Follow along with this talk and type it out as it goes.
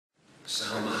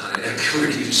Salma Hayek,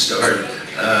 where do you start?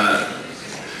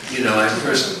 You know, I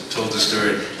first told the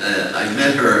story. I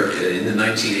met her in the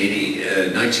late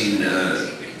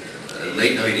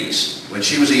 90s. When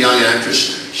she was a young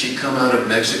actress, she'd come out of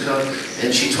Mexico,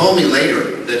 and she told me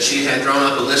later that she had drawn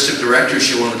up a list of directors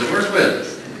she wanted to work with.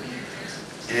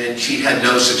 And she had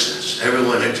no success.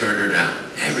 Everyone had turned her down.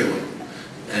 Everyone.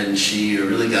 And she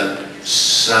really got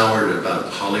soured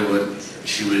about Hollywood.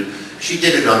 She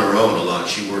did it on her own a lot.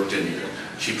 She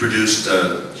produced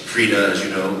Frida, as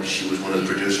you know. She was one of the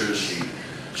producers.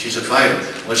 She's a fighter.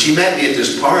 Well, she met me at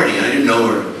this party, and I didn't know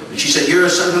her. And she said, "You're a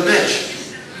son of a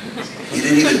bitch. You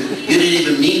didn't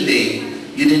even meet me.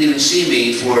 You didn't even see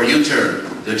me for U-turn,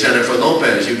 the Jennifer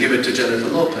Lopez. You give it to Jennifer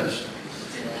Lopez."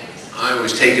 I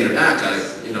was taken aback.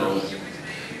 You know,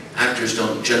 actors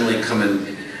don't generally come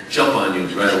and jump on you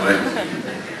right away.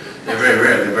 They're very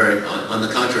rare. On the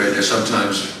contrary, they're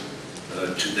sometimes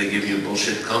they give you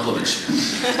bullshit compliments.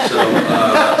 So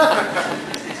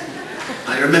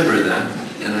I remember that,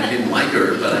 and I didn't like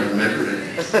her, but I remembered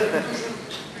it.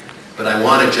 But I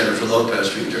wanted Jennifer Lopez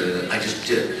to return. I just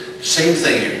did. Same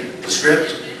thing here. The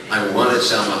script, I wanted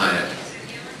Salma Hayek,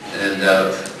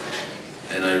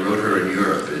 and I wrote her in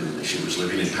Europe, and she was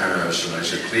living in Paris, and I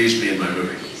said, "Please be in my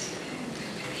movie."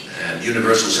 And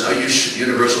Universal said,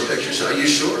 Universal Pictures said, "Are you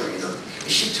sure? You know,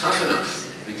 is she tough enough?"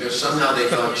 Because somehow they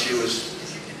thought she was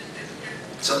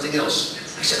something else.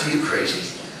 I said, "Are you crazy?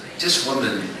 This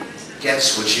woman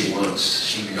gets what she wants.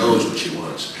 She knows what she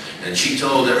wants." And she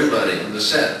told everybody on the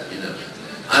set, you know,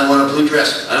 "I want a blue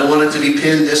dress. I want it to be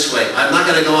pinned this way. I'm not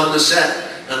going to go on the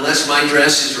set unless my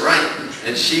dress is right."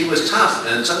 And she was tough.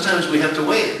 And sometimes we have to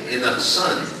wait in the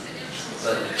sun.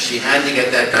 But she had to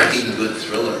get that cracking good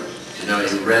thriller. You know,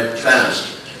 it read fast.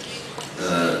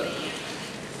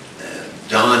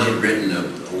 Don had written a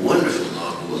wonderful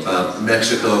novel about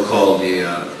Mexico called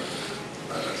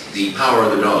The Power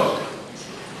of the Dog,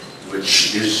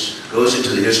 which goes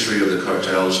into the history of the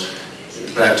cartels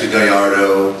back to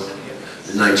Gallardo,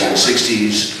 the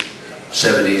 1960s,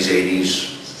 70s, 80s,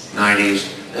 90s,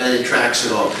 and it tracks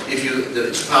it all.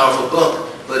 It's a powerful book,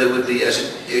 but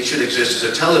it should exist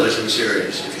as a television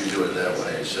series if you do it that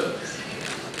way. So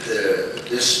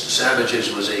this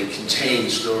Salvajes was a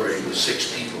contained story with 6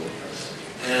 people.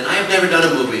 And I have never done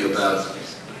a movie about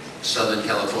Southern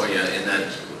California in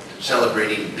that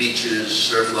celebrating beaches,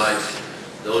 surf life,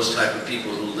 those type of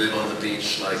people who live on the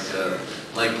beach like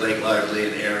Blake Lively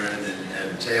and Aaron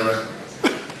and Taylor.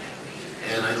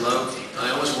 And I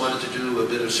always wanted to do a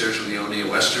bit of Sergio Leone, a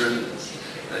Western,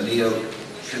 a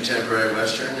neo-contemporary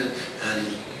Western,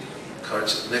 and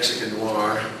Mexican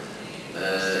noir,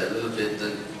 a little bit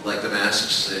like the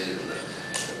Masks,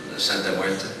 the Santa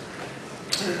Muerte.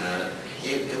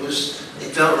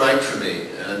 It felt right for me,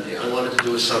 and I wanted to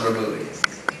do a summer movie.